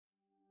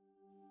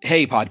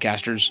Hey,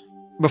 podcasters.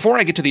 Before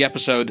I get to the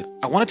episode,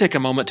 I want to take a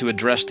moment to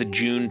address the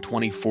June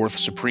 24th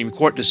Supreme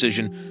Court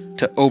decision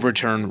to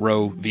overturn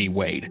Roe v.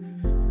 Wade.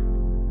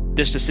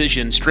 This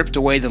decision stripped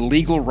away the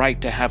legal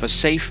right to have a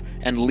safe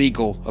and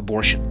legal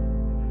abortion.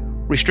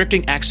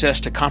 Restricting access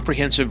to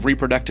comprehensive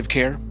reproductive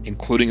care,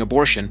 including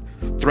abortion,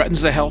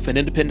 threatens the health and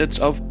independence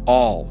of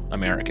all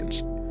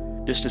Americans.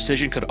 This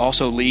decision could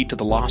also lead to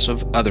the loss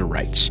of other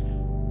rights.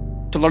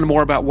 To learn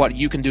more about what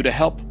you can do to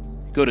help,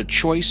 go to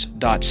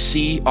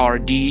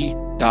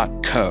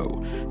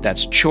choice.crd.co.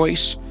 That's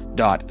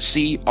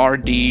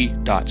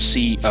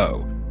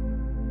choice.crd.co.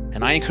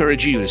 And I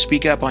encourage you to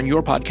speak up on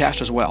your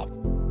podcast as well.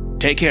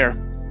 Take care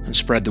and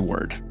spread the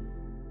word.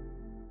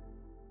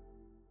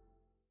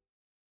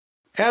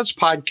 As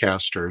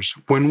podcasters,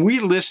 when we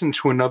listen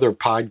to another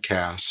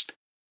podcast,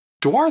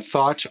 do our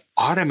thoughts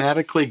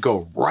automatically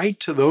go right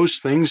to those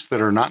things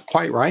that are not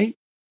quite right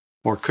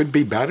or could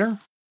be better?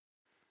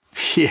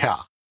 Yeah.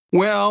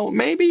 Well,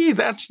 maybe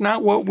that's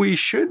not what we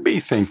should be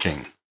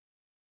thinking.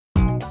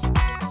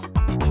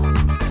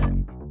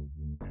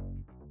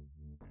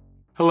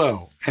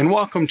 Hello, and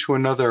welcome to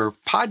another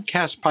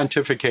Podcast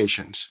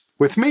Pontifications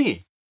with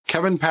me,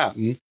 Kevin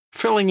Patton,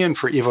 filling in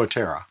for Evo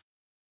Terra.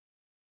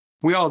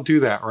 We all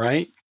do that,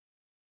 right?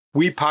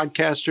 We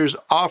podcasters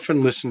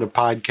often listen to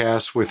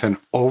podcasts with an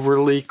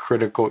overly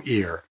critical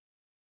ear.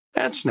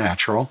 That's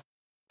natural.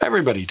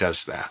 Everybody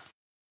does that.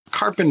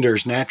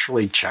 Carpenters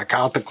naturally check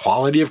out the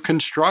quality of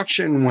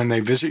construction when they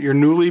visit your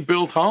newly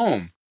built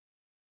home.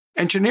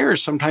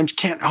 Engineers sometimes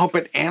can't help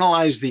but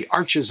analyze the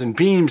arches and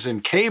beams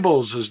and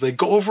cables as they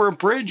go over a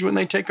bridge when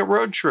they take a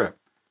road trip.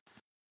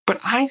 But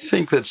I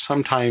think that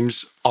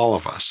sometimes all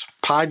of us,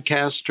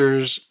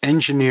 podcasters,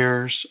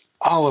 engineers,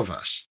 all of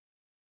us,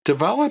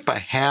 develop a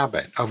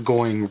habit of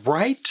going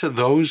right to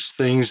those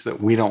things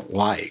that we don't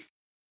like,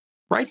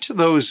 right to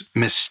those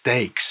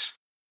mistakes,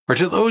 or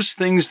to those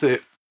things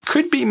that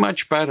could be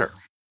much better.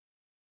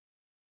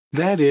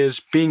 That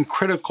is, being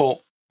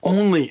critical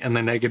only in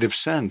the negative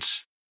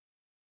sense,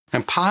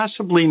 and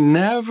possibly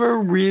never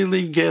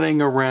really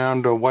getting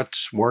around to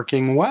what's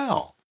working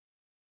well.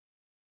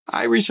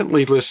 I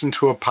recently listened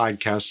to a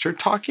podcaster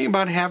talking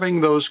about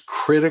having those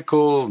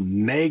critical,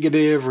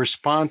 negative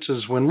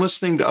responses when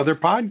listening to other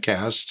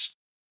podcasts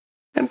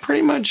and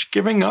pretty much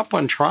giving up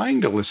on trying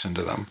to listen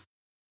to them.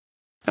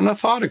 And a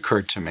thought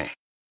occurred to me.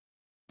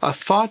 A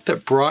thought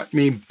that brought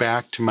me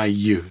back to my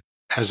youth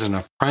as an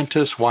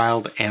apprentice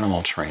wild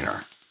animal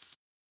trainer.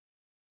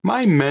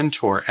 My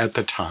mentor at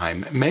the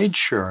time made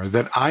sure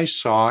that I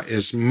saw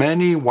as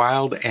many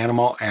wild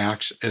animal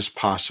acts as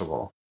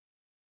possible.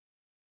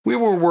 We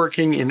were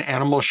working in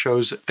animal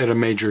shows at a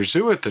major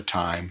zoo at the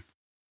time,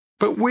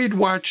 but we'd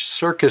watch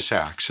circus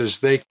acts as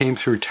they came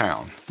through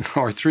town,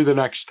 or through the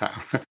next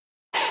town,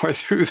 or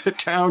through the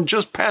town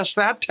just past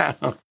that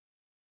town.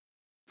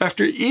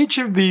 After each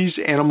of these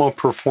animal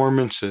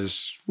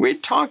performances,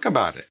 we'd talk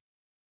about it.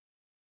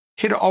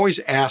 He'd always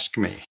ask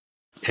me,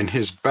 in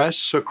his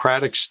best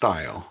Socratic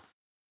style,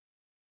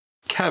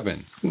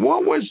 "Kevin,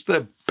 what was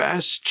the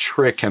best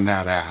trick in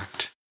that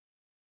act?"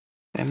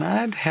 And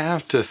I'd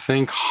have to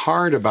think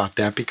hard about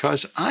that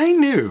because I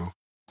knew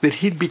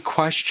that he'd be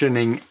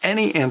questioning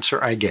any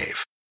answer I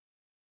gave.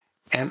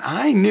 And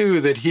I knew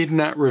that he'd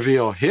not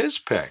reveal his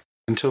pick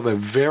until the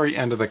very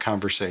end of the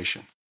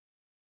conversation.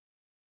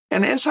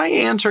 And as I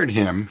answered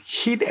him,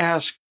 he'd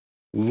ask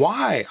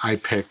why I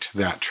picked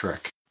that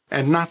trick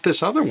and not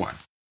this other one,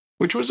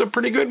 which was a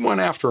pretty good one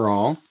after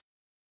all.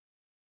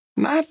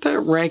 Not that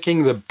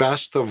ranking the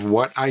best of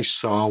what I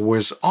saw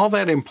was all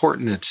that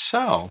important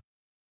itself.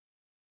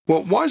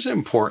 What was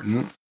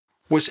important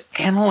was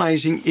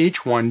analyzing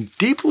each one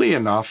deeply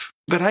enough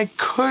that I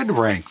could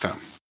rank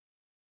them.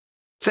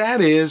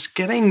 That is,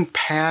 getting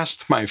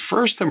past my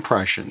first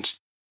impressions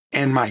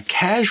and my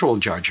casual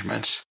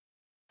judgments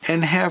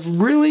and have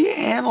really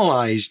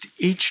analyzed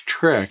each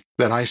trick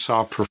that I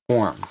saw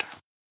performed.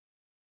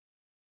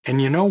 And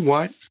you know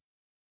what?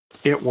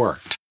 It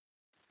worked.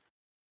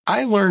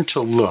 I learned to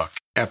look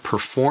at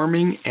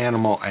performing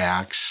animal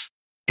acts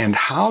and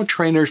how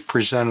trainers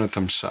presented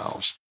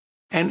themselves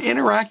and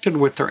interacted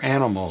with their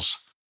animals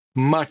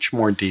much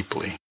more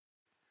deeply.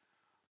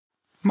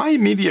 My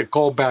immediate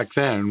goal back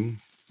then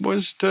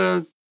was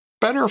to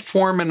better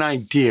form an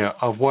idea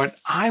of what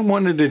I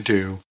wanted to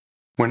do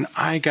when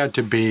I got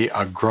to be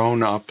a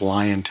grown-up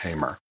lion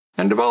tamer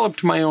and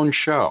developed my own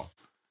show.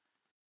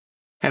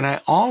 And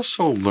I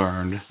also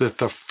learned that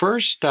the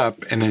first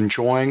step in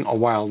enjoying a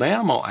wild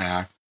animal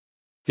act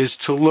is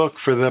to look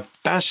for the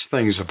best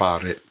things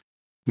about it,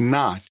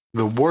 not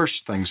the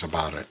worst things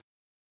about it.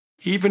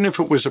 Even if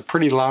it was a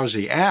pretty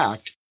lousy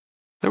act,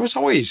 there was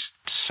always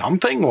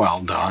something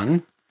well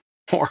done,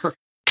 or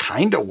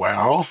kinda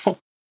well.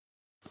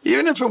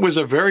 Even if it was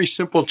a very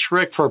simple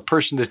trick for a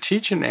person to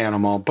teach an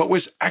animal, but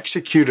was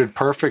executed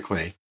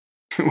perfectly,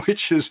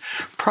 which is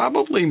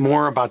probably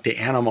more about the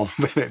animal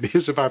than it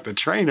is about the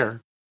trainer,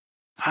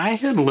 I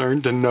had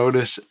learned to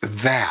notice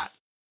that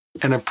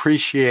and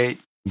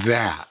appreciate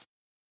that.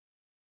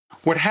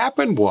 What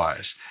happened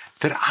was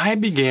that I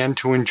began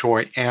to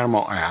enjoy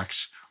animal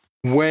acts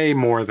way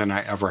more than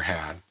I ever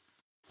had,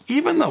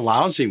 even the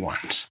lousy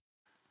ones.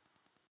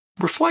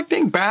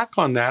 Reflecting back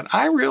on that,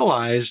 I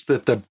realized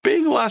that the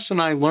big lesson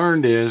I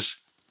learned is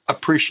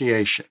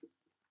appreciation.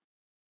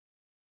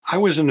 I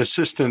was an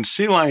assistant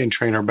sea lion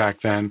trainer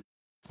back then,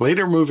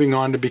 later moving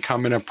on to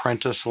become an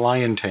apprentice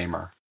lion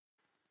tamer.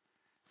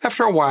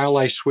 After a while,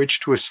 I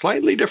switched to a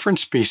slightly different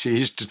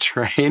species to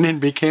train and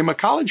became a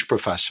college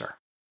professor.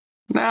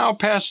 Now,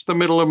 past the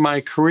middle of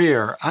my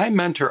career, I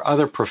mentor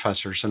other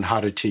professors on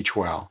how to teach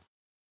well.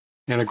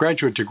 In a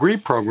graduate degree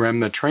program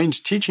that trains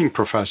teaching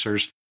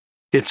professors,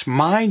 it's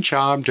my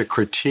job to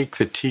critique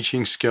the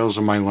teaching skills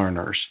of my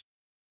learners.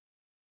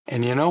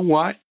 And you know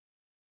what?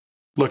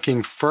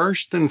 Looking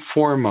first and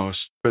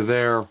foremost for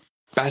their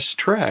best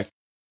trick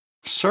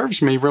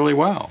serves me really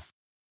well.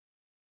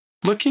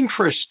 Looking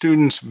for a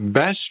student's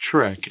best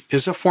trick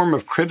is a form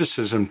of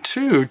criticism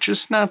too,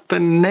 just not the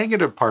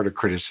negative part of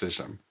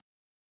criticism.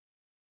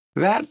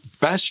 That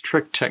best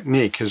trick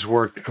technique has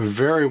worked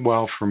very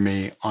well for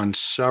me on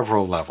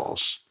several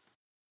levels.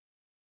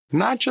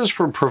 Not just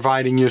for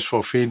providing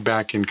useful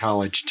feedback in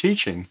college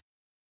teaching,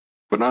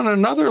 but on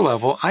another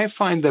level, I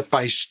find that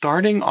by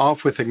starting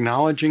off with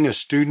acknowledging a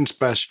student's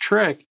best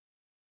trick,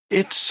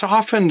 it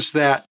softens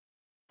that,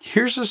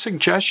 here's a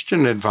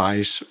suggestion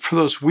advice for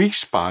those weak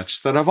spots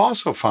that I've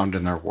also found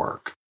in their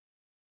work.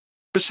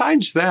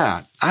 Besides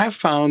that, I've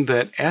found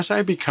that as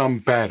I become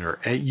better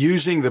at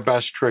using the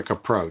best trick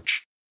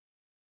approach,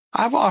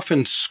 I've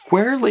often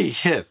squarely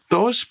hit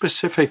those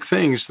specific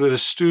things that a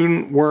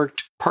student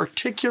worked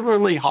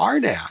particularly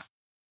hard at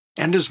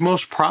and is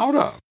most proud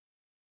of.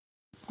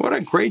 What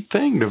a great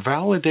thing to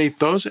validate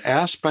those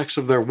aspects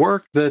of their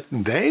work that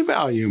they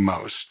value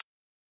most.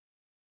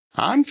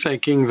 I'm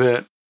thinking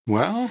that,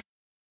 well,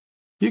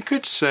 you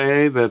could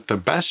say that the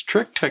best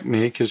trick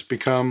technique has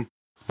become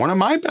one of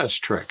my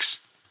best tricks.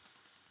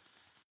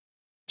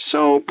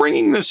 So,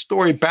 bringing this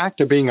story back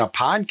to being a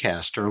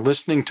podcaster,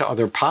 listening to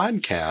other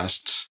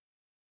podcasts,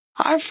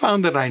 I've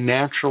found that I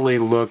naturally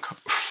look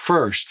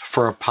first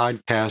for a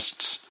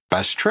podcast's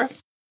best trick.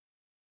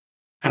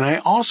 And I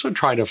also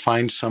try to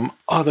find some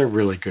other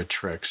really good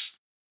tricks,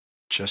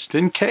 just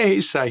in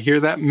case I hear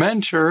that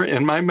mentor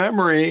in my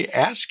memory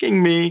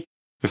asking me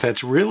if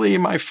that's really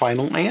my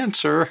final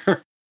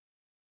answer.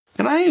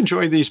 And I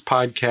enjoy these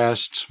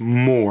podcasts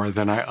more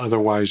than I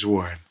otherwise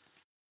would.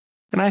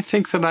 And I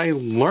think that I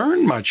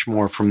learn much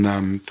more from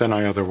them than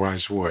I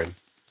otherwise would.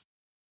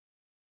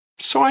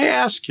 So I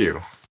ask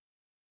you,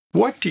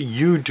 what do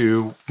you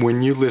do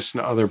when you listen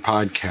to other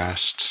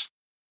podcasts?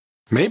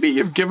 Maybe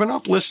you've given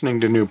up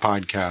listening to new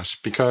podcasts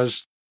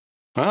because,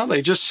 well,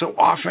 they just so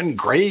often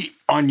grate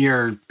on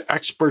your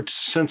expert's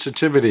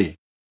sensitivity.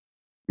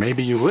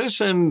 Maybe you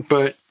listen,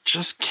 but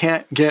just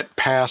can't get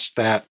past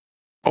that,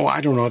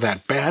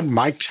 that bad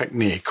mic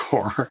technique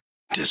or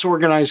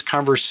disorganized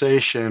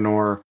conversation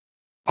or,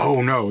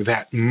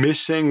 that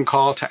missing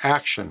call to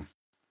action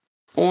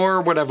or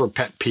whatever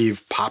pet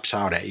peeve pops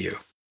out at you.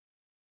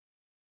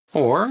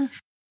 Or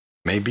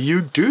maybe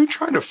you do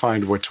try to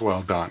find what's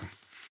well done,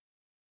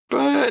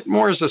 but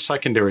more as a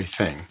secondary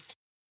thing,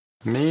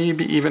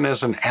 maybe even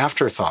as an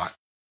afterthought.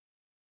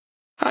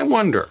 I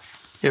wonder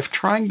if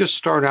trying to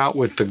start out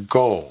with the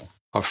goal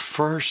of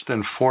first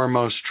and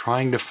foremost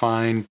trying to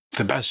find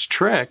the best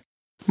trick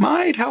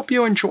might help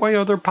you enjoy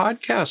other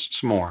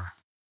podcasts more.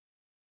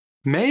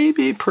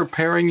 Maybe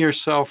preparing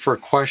yourself for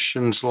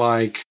questions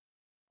like,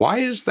 why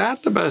is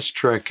that the best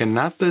trick and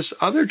not this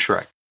other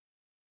trick,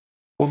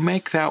 will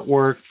make that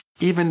work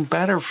even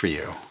better for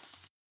you.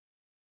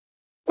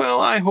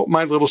 Well, I hope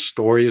my little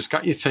story has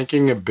got you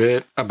thinking a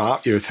bit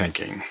about your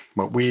thinking,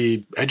 what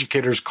we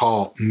educators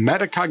call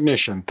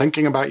metacognition,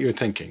 thinking about your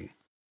thinking.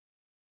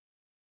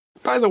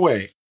 By the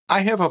way, I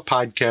have a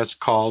podcast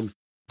called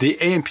The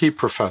A&P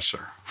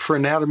Professor for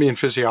Anatomy and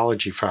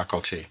Physiology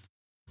faculty.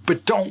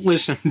 But don't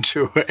listen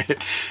to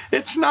it.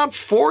 It's not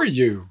for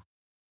you.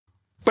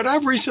 But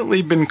I've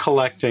recently been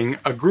collecting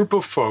a group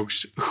of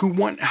folks who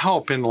want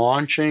help in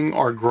launching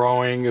or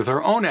growing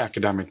their own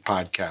academic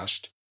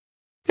podcast.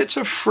 It's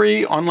a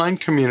free online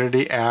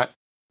community at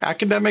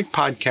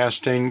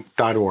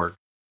academicpodcasting.org.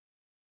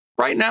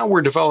 Right now,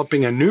 we're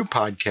developing a new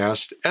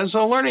podcast as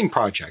a learning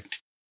project.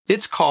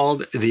 It's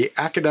called The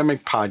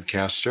Academic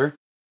Podcaster,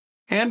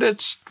 and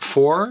it's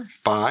for,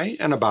 by,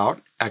 and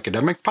about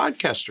academic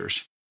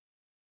podcasters.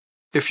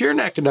 If you're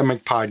an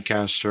academic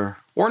podcaster,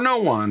 or know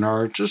one,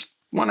 or just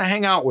want to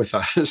hang out with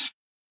us,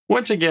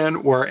 once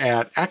again, we're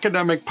at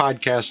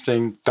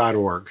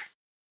academicpodcasting.org.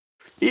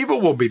 Eva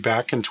will be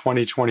back in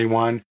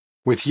 2021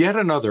 with yet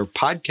another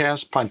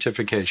Podcast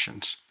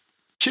Pontifications.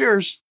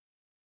 Cheers!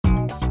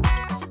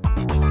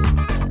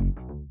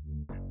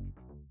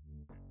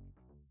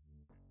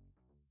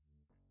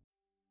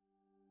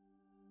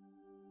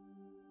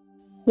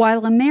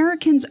 While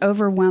Americans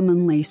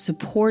overwhelmingly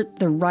support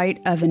the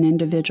right of an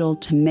individual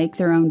to make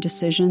their own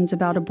decisions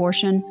about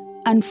abortion,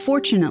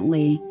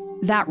 unfortunately,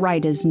 that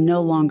right is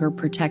no longer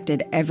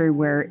protected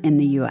everywhere in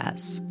the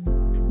U.S.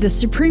 The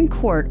Supreme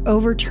Court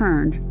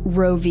overturned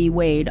Roe v.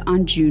 Wade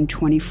on June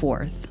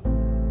 24th.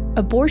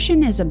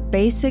 Abortion is a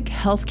basic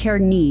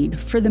healthcare need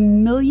for the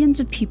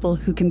millions of people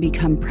who can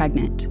become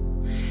pregnant.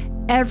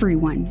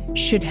 Everyone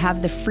should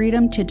have the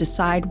freedom to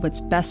decide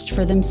what's best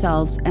for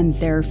themselves and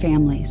their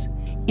families,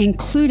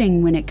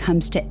 including when it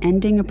comes to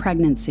ending a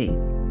pregnancy.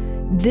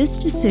 This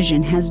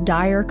decision has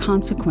dire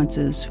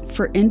consequences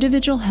for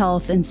individual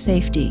health and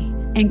safety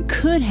and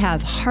could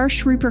have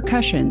harsh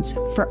repercussions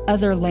for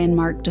other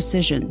landmark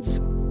decisions.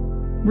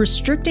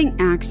 Restricting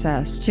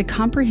access to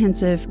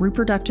comprehensive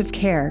reproductive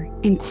care,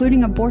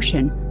 including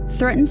abortion,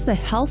 threatens the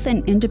health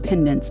and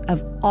independence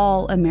of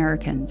all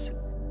Americans.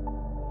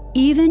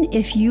 Even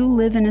if you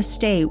live in a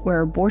state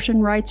where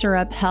abortion rights are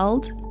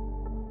upheld,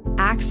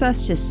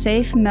 access to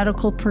safe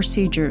medical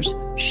procedures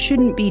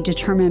shouldn't be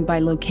determined by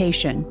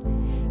location,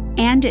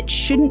 and it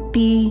shouldn't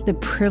be the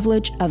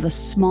privilege of a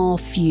small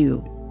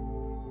few.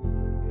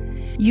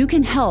 You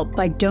can help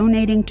by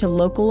donating to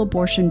local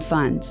abortion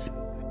funds.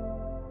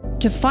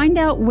 To find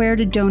out where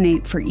to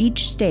donate for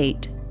each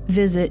state,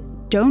 visit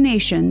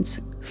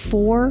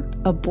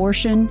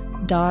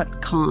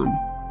donationsforabortion.com.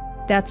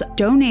 That's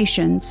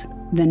donations,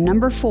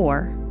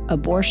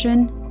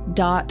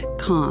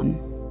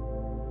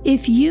 4abortion.com.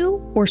 If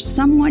you or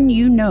someone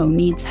you know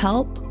needs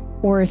help,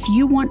 or if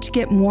you want to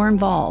get more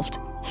involved,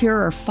 here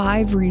are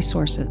 5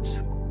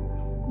 resources.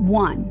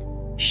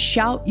 1.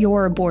 Shout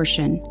Your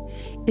Abortion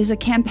is a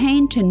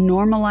campaign to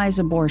normalize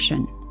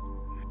abortion.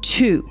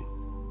 2.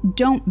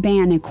 Don't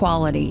Ban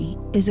Equality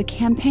is a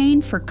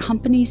campaign for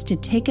companies to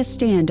take a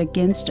stand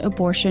against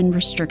abortion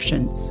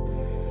restrictions.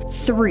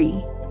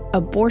 3.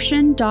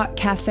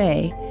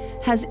 Abortion.cafe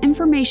has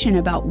information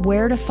about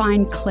where to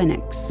find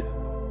clinics.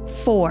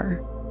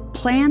 4.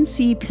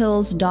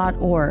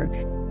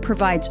 PlanCpills.org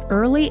provides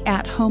early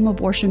at-home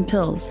abortion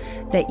pills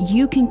that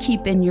you can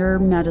keep in your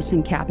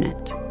medicine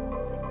cabinet.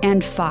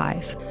 And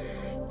 5.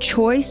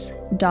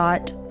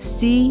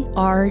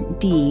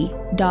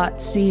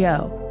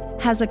 Choice.crd.co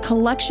has a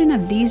collection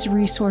of these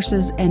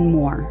resources and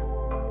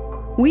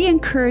more. We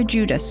encourage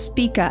you to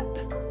speak up,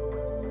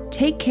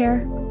 take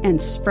care,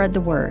 and spread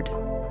the word.